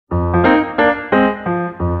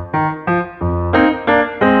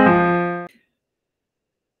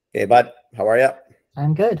Hey, bud. How are you?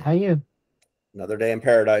 I'm good. How are you? Another day in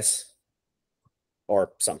paradise,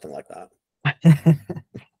 or something like that.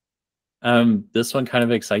 This one kind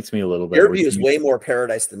of excites me a little bit. Your view is way more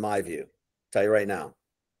paradise than my view. Tell you right now.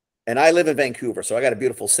 And I live in Vancouver, so I got a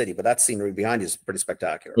beautiful city, but that scenery behind you is pretty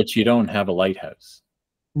spectacular. But you don't have a lighthouse.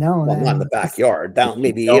 No, well, not in the backyard. Down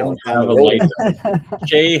maybe down the road.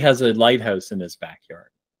 Shay has a lighthouse in his backyard.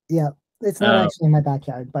 Yeah, it's not actually in my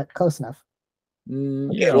backyard, but close enough.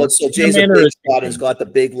 Okay, well, so Jay's a big spot has got the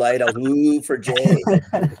big lighthouse. Ooh, for Jay.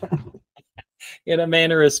 In a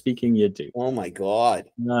manner of speaking, you do. Oh my God.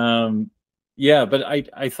 Yeah, but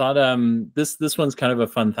I thought this one's kind of a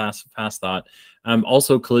fun fast thought.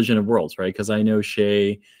 Also collision of worlds, right? Because I know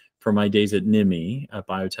Shay from my days at NIMI, a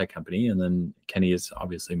biotech company, and then Kenny is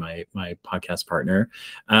obviously my podcast partner.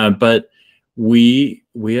 But we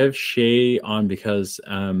have Shay on because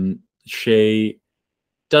Shay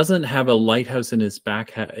doesn't have a lighthouse in his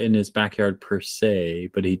backyard per se,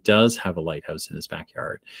 but he does have a lighthouse in his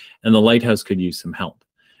backyard, and the lighthouse could use some help.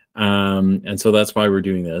 And so that's why we're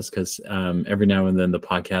doing this, because every now and then the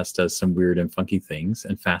podcast does some weird and funky things,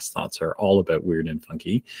 and Fast Thoughts are all about weird and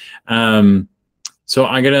funky. So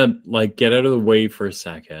I'm gonna get out of the way for a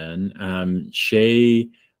second. Shay,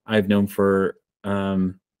 I've known for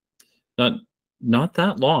not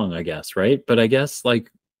that long, I guess, right? But I guess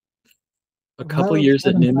a couple years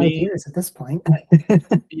at NIMI. 5 years at this point.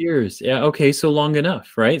 Years, yeah. Okay, so long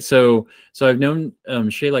enough, right? So I've known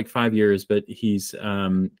Shay 5 years, but he's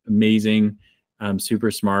amazing,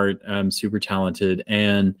 super smart, super talented,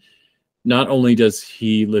 and not only does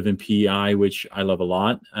he live in PEI, which I love a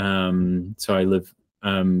lot. So I live.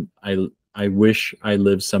 I wish I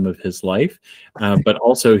lived some of his life, but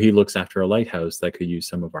also he looks after a lighthouse that could use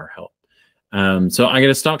some of our help. So I'm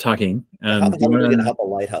gonna stop talking. How are we gonna help a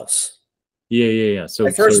lighthouse? Yeah. So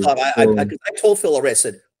I first thought I told Phil already. I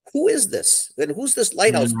said, "Who is this? And who's this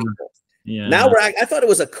lighthouse people?" Yeah. Now I thought it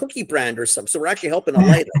was a cookie brand or something. So we're actually helping a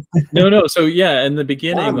lighthouse. No. So yeah, in the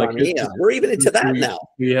beginning, we're even into that now.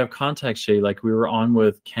 We have context, Shay. We were on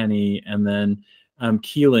with Kenny, and then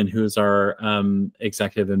Keelan, who's our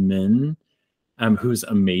executive admin, who's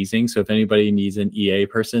amazing. So if anybody needs an EA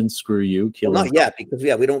person, screw you, Keelan. Well, not yet, because we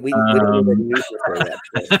don't need to for that.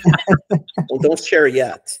 Well, don't share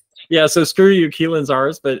yet. Yeah, so screw you, Keelan's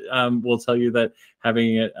ours, but we'll tell you that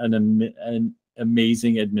having an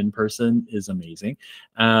amazing admin person is amazing.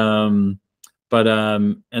 And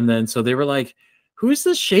then so they were like, "Who's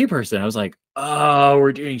this Shay person?" I was like, "Oh,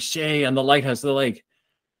 we're doing Shay and the lighthouse." They're like,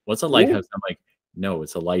 "What's a lighthouse?" I'm like, "No,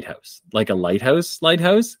 it's a lighthouse, like a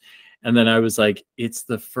lighthouse." And then I was like, "It's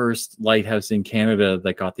the first lighthouse in Canada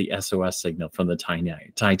that got the SOS signal from the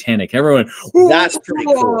Titanic." Everyone, that's pretty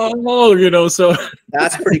cool. So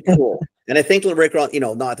that's pretty cool. And I think right around,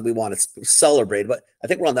 not that we want to celebrate, but I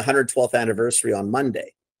think we're on the 112th anniversary on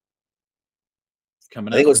Monday.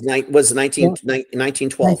 Coming I think it was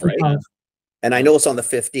 1912, right? And I know it's on the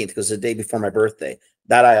 15th because it's the day before my birthday.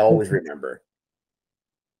 That I always remember.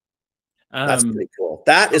 That's pretty cool.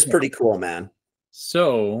 That is pretty cool, man.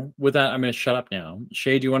 So with that, I'm going to shut up now.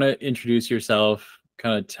 Shay, do you want to introduce yourself,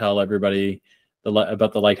 kind of tell everybody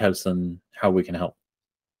about the lighthouse and how we can help?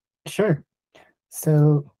 Sure.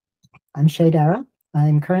 So I'm Shay Darrach.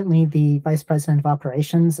 I'm currently the Vice President of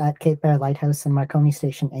Operations at Cape Bear Lighthouse and Marconi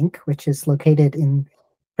Station, Inc., which is located in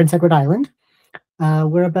Prince Edward Island.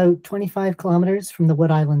 We're about 25 kilometers from the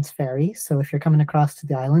Wood Islands Ferry. So if you're coming across to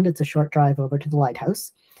the island, it's a short drive over to the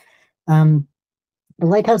lighthouse. The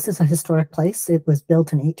lighthouse is a historic place. It was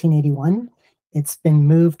built in 1881. It's been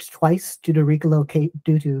moved twice due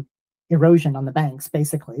to erosion on the banks,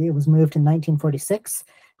 basically. It was moved in 1946,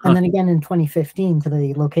 and then again in 2015 to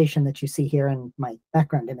the location that you see here in my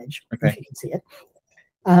background image, if you can see it.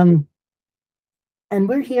 And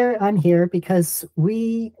I'm here because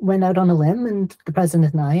we went out on a limb, and the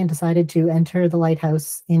president and I, and decided to enter the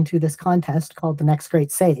lighthouse into this contest called the Next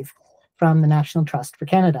Great Save from the National Trust for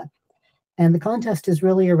Canada. And the contest is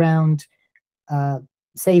really around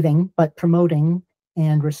saving, but promoting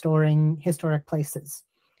and restoring historic places.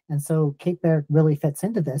 And so Cape Bear really fits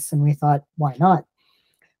into this, and we thought, why not?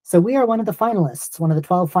 So we are one of the finalists, one of the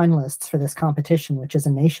 12 finalists for this competition, which is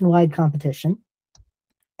a nationwide competition.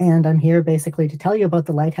 And I'm here basically to tell you about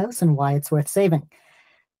the lighthouse and why it's worth saving.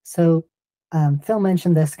 So Phil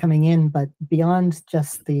mentioned this coming in, but beyond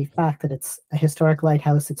just the fact that it's a historic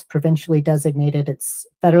lighthouse, it's provincially designated, it's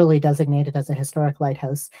federally designated as a historic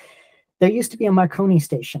lighthouse, there used to be a Marconi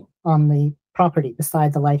station on the property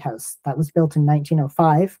beside the lighthouse that was built in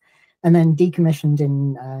 1905 and then decommissioned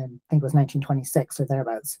in, I think it was 1926 or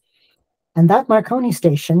thereabouts. And that Marconi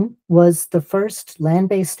station was the first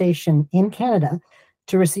land-based station in Canada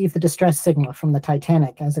to receive the distress signal from the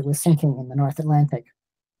Titanic as it was sinking in the North Atlantic.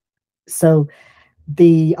 So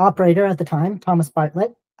the operator at the time, Thomas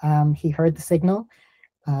Bartlett, he heard the signal.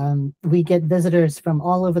 We get visitors from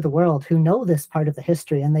all over the world who know this part of the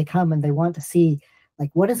history, and they come and they want to see, like,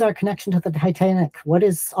 what is our connection to the Titanic? What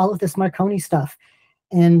is all of this Marconi stuff?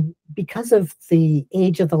 And because of the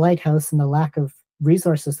age of the lighthouse and the lack of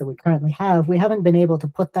resources that we currently have, we haven't been able to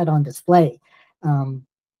put that on display.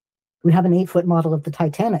 We have an 8-foot model of the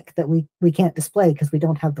Titanic that we can't display because we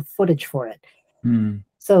don't have the footage for it.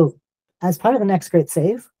 So as part of the next great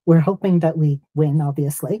save, we're hoping that we win,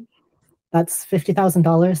 obviously. That's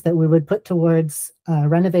 $50,000 that we would put towards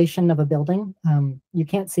renovation of a building. You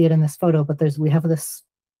can't see it in this photo, but we have this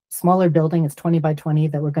smaller building. It's 20 by 20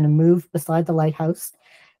 that we're going to move beside the lighthouse,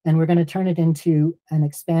 and we're going to turn it into an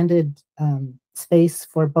expanded space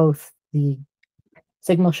for both the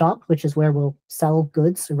signal shop, which is where we'll sell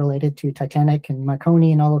goods related to Titanic and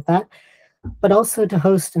Marconi and all of that, but also to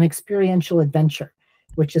host an experiential adventure,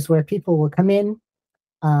 which is where people will come in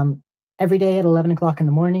every day at 11 o'clock in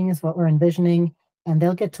the morning is what we're envisioning, and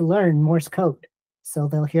they'll get to learn Morse code. So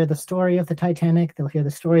they'll hear the story of the Titanic, they'll hear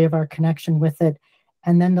the story of our connection with it,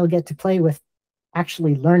 and then they'll get to play with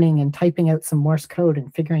actually learning and typing out some Morse code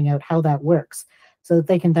and figuring out how that works, so that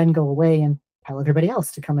they can then go away and tell everybody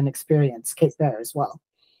else to come and experience Cape Bear as well.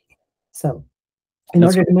 So in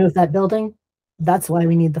order to move that building, that's why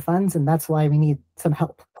we need the funds, and that's why we need some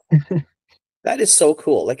help. That is so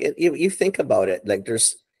cool. Like, you think about it, like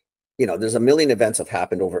there's a million events have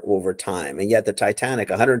happened over time, and yet the Titanic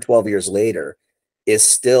 112 years later is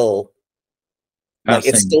still like,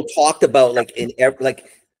 it's still talked about, like in every, like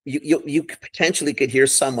you potentially could hear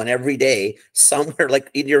someone every day somewhere,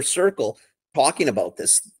 like in your circle, talking about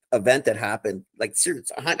this event that happened like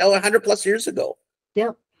 100 plus years ago.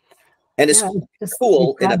 Yep. And it's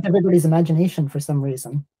cool. It grabbed everybody's imagination for some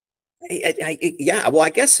reason. Yeah. Well, I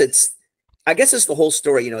guess it's the whole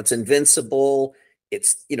story. It's invincible.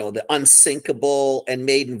 It's, the unsinkable, and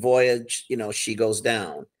maiden voyage, she goes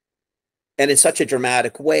down. And in such a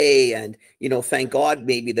dramatic way. And, thank God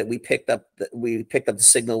maybe that we picked up the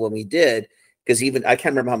signal when we did, because even I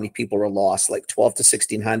can't remember how many people were lost, like 12 to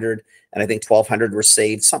 1,600, and I think 1,200 were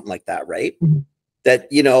saved, something like that, right? Mm-hmm. That,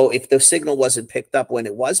 if the signal wasn't picked up when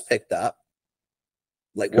it was picked up,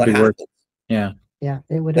 like what happened? Yeah. Yeah,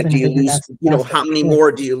 it would have Like, been. do you lose, how many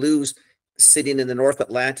more do you lose sitting in the North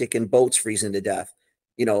Atlantic in boats freezing to death?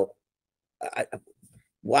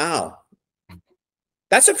 Wow.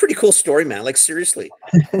 That's a pretty cool story, man. Like, seriously.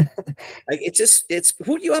 Like, it's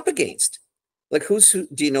who are you up against? Like, who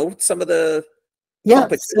do you know some of the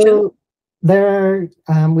competition? So there are,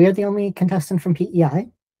 we are the only contestant from PEI.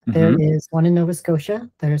 There is one in Nova Scotia,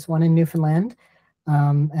 there's one in Newfoundland,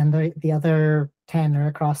 and the other 10 are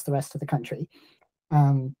across the rest of the country.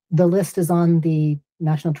 The list is on the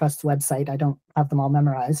National Trust's website. I don't have them all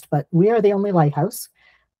memorized, but we are the only lighthouse.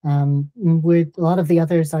 A lot of the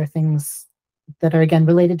others are things that are, again,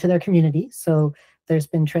 related to their community. So there's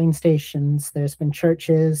been train stations, there's been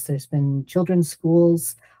churches, there's been children's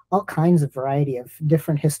schools, all kinds of variety of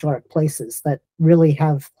different historic places that really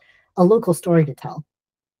have a local story to tell.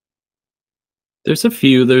 There's a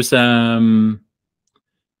few. There's I'm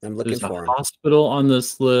looking there's for a hospital on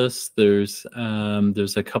this list. There's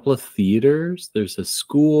a couple of theaters. There's a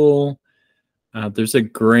school. There's a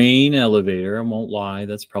grain elevator. I won't lie.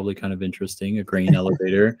 That's probably kind of interesting. A grain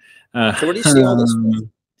elevator. So where do you see all this?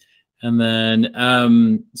 And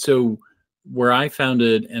then, so where I found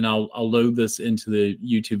it, and I'll load this into the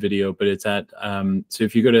YouTube video, but it's at, so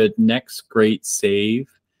if you go to Next Great Save,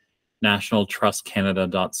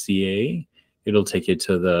 nationaltrustcanada.ca, it'll take you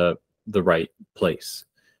to the right place.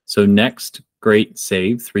 So Next Great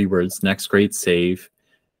Save, 3 words, Next Great Save,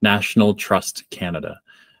 National Trust Canada,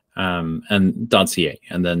 and .ca,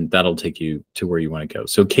 and then that'll take you to where you want to go.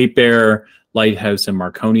 So Cape Bear, Lighthouse, and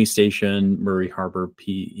Marconi Station, Murray Harbor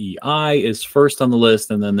PEI is first on the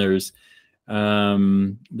list, and then there's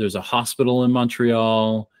a hospital in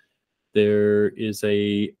Montreal. There is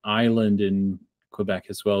a island in Quebec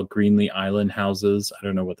as well, Greenlee Island houses. I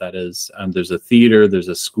don't know what that is. There's a theater, there's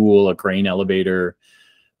a school, a grain elevator,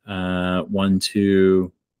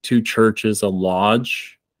 2 churches, a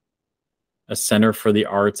lodge, a center for the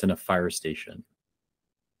arts, and a fire station.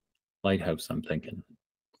 Lighthouse, I'm thinking.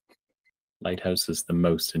 Lighthouse is the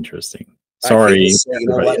most interesting. Sorry.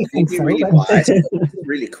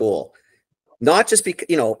 Really cool. Not just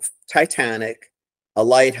because, Titanic, a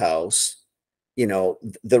lighthouse,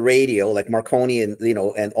 the radio, like Marconi and,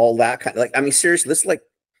 and all that kind of, like, I mean, seriously, this is like,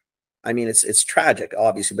 I mean, it's tragic,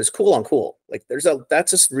 obviously, but it's cool on cool. Like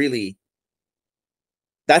that's just really,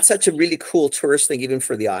 that's such a really cool tourist thing, even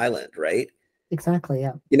for the island, right? Exactly.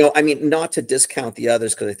 Yeah. You know, I mean, not to discount the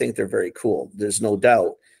others because I think they're very cool. There's no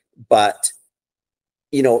doubt, but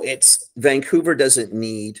you know, it's Vancouver doesn't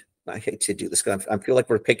need. I hate to do this because I feel like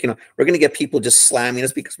we're going to get people just slamming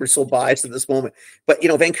us because we're so biased at this moment. But you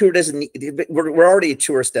know, Vancouver doesn't need. We're already a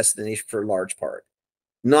tourist destination for a large part.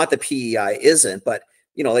 Not the PEI isn't, but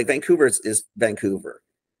you know, like Vancouver is Vancouver.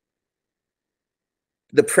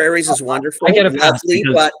 The prairies is wonderful, I get a pass lovely,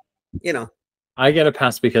 but you know, I get a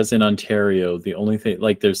pass because in Ontario, the only thing,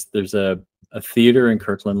 like there's a theater in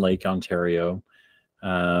Kirkland Lake, Ontario,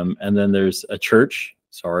 and then there's a church.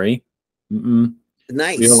 Sorry,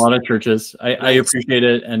 nice. We have a lot of churches. I Nice. appreciate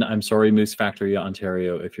it, and I'm sorry, Moose Factory,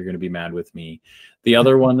 Ontario, if you're going to be mad with me. The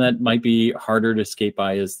other one that might be harder to skate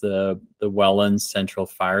by is the Welland Central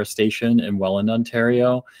Fire Station in Welland,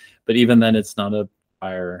 Ontario. But even then, it's not a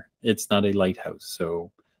fire. It's not a lighthouse.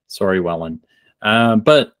 So sorry, Welland.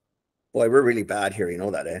 But boy, we're really bad here. You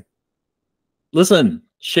know that, eh? Listen,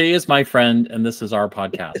 Shay is my friend, and this is our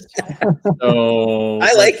podcast. So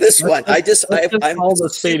I like this one. I'm call the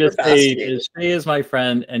spade a spade. fascinated. Shay is my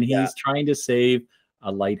friend, and he's trying to save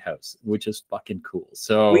a lighthouse, which is fucking cool.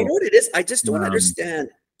 So well, you know what it is? I just don't understand,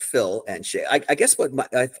 Phil and Shay. I guess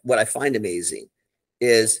what I find amazing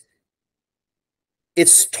is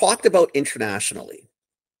it's talked about internationally,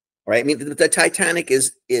 right? I mean, the Titanic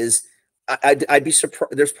is I'd be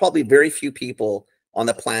surprised. There's probably very few people on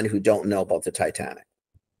the planet who don't know about the Titanic,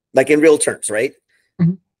 like in real terms, right?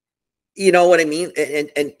 Mm-hmm. You know what I mean?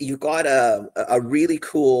 And you've got a really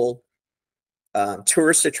cool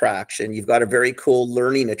tourist attraction. You've got a very cool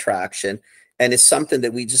learning attraction, and it's something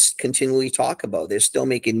that we just continually talk about. They're still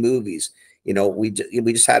making movies. You know, we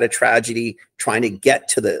just had a tragedy trying to get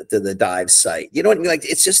to the dive site. You know what I mean? Like,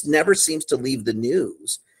 it just never seems to leave the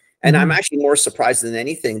news. And I'm actually more surprised than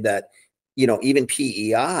anything that, you know, even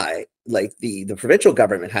PEI, like the provincial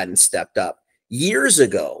government, hadn't stepped up years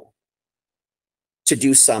ago to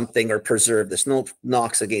do something or preserve this. No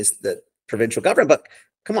knocks against the provincial government, but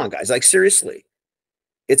come on, guys, like seriously,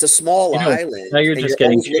 it's a small island. Now you're just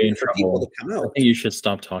getting Shay in for people to come out. I think you should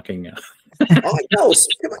stop talking now. Oh, I know.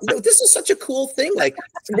 No, this is such a cool thing. Like,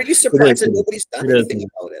 I'm really surprised that nobody's done anything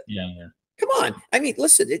about it. Yeah. Come on. I mean,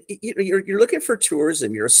 listen, you're looking for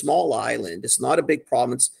tourism. You're a small island. It's not a big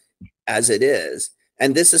province as it is.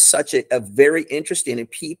 And this is such a very interesting, and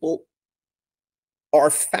people are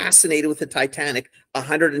fascinated with the Titanic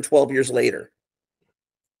 112 years later.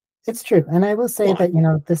 It's true. And I will say that, you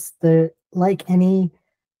know, like any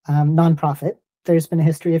nonprofit, there's been a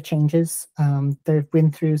history of changes. They've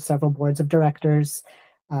been through several boards of directors.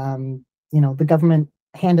 You know, the government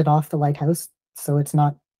handed off the Lighthouse, so it's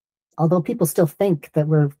not, although people still think that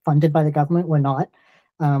we're funded by the government, we're not.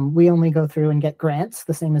 We only go through and get grants,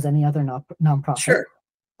 the same as any other nonprofit. Sure.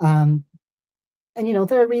 And, you know,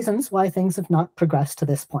 there are reasons why things have not progressed to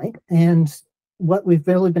this point. And what we've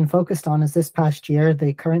really been focused on is this past year,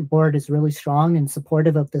 the current board is really strong and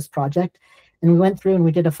supportive of this project. And we went through and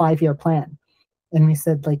we did a 5-year plan. And we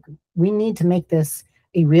said, like, we need to make this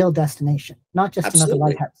a real destination, not just another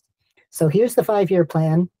lighthouse. So here's the 5-year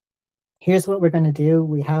plan. Here's what we're going to do.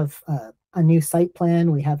 We have a new site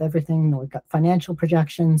plan. We have everything. We've got financial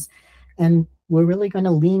projections. And we're really going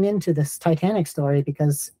to lean into this Titanic story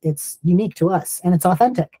because it's unique to us and it's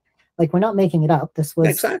authentic. Like, we're not making it up. This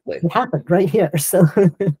was it happened right here. So,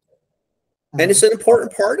 and it's an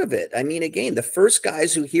important part of it. I mean, again, the first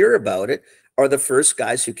guys who hear about it are the first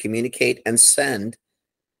guys who communicate and send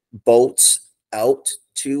boats out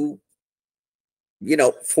to, you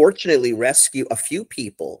know, fortunately rescue a few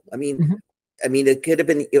people. I mean, it could have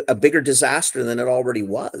been a bigger disaster than it already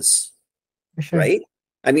was. For sure. Right?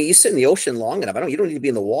 I mean, you sit in the ocean long enough. You don't need to be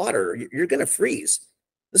in the water. You're going to freeze.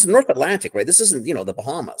 This is North Atlantic, right? This isn't, you know, the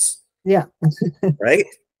Bahamas. Yeah. Right?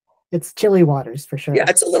 It's chilly waters for sure. Yeah,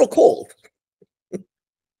 it's a little cold.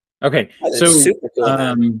 Okay. So super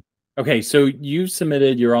cool, okay, so you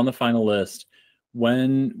submitted, you're on the final list.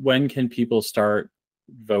 When can people start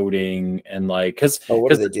voting? And like, because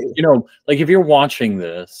what do they do? You know, like, if you're watching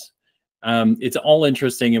this, it's all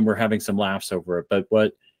interesting and we're having some laughs over it. But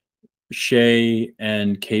what Shay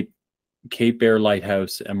and Cape Bear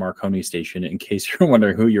Lighthouse and Marconi Station, in case you're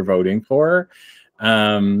wondering who you're voting for,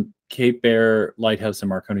 Cape Bear Lighthouse and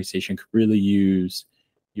Marconi Station could really use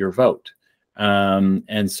your vote.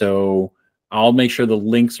 And so I'll make sure the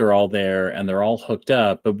links are all there and they're all hooked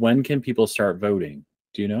up. But when can people start voting?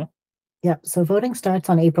 Do you know? Yeah. So voting starts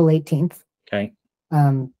on April 18th. Okay.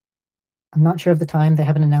 I'm not sure of the time. They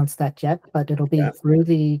haven't announced that yet, but it'll be through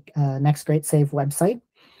the Next Great Save website.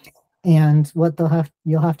 And what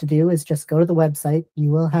you'll have to do is just go to the website. You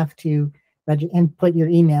will have to input your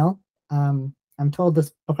email. I'm told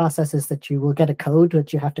this process is that you will get a code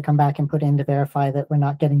which you have to come back and put in to verify that we're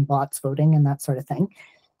not getting bots voting and that sort of thing.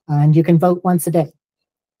 And you can vote once a day.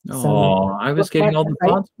 Oh, I was getting all the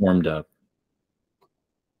bots warmed up.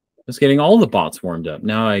 I was getting all the bots warmed up.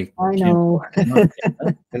 Now I know. And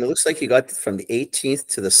it looks like you got from the 18th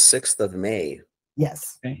to the 6th of May.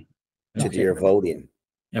 Yes. Okay. To do your voting.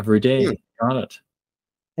 Every day. Got it.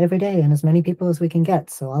 Every day, and as many people as we can get.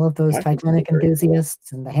 So all of those Titanic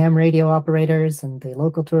enthusiasts and the ham radio operators and the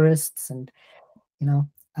local tourists, and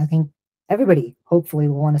I think everybody hopefully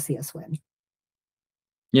will want to see us win.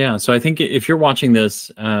 Yeah, so I think if you're watching this,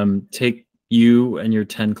 take you and your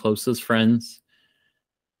 10 closest friends,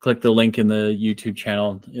 click the link in the YouTube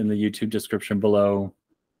channel, in the YouTube description below,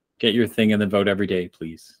 get your thing, and then vote every day,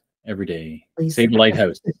 please. Every day. Please. Save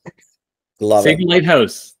Lighthouse. Save a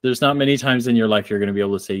lighthouse. There's not many times in your life you're going to be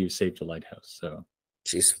able to say you saved a lighthouse. So,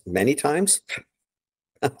 geez, many times,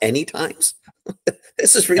 any times.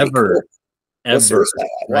 This is really cool. Ever.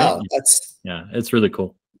 Wow, right? that's it's really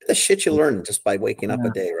cool. The shit you learn just by waking up a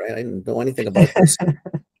day, right? I didn't know anything about this.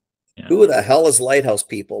 Who the hell is Lighthouse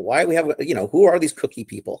people? Why we have who are these cookie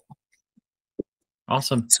people?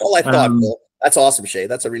 Awesome. That's all I thought. Bill. That's awesome, Shay.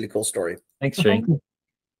 That's a really cool story. Thanks, Shay.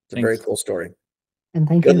 It's a very cool story. And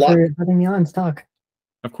thank you for having me on to talk.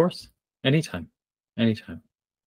 Of course. Anytime. Anytime.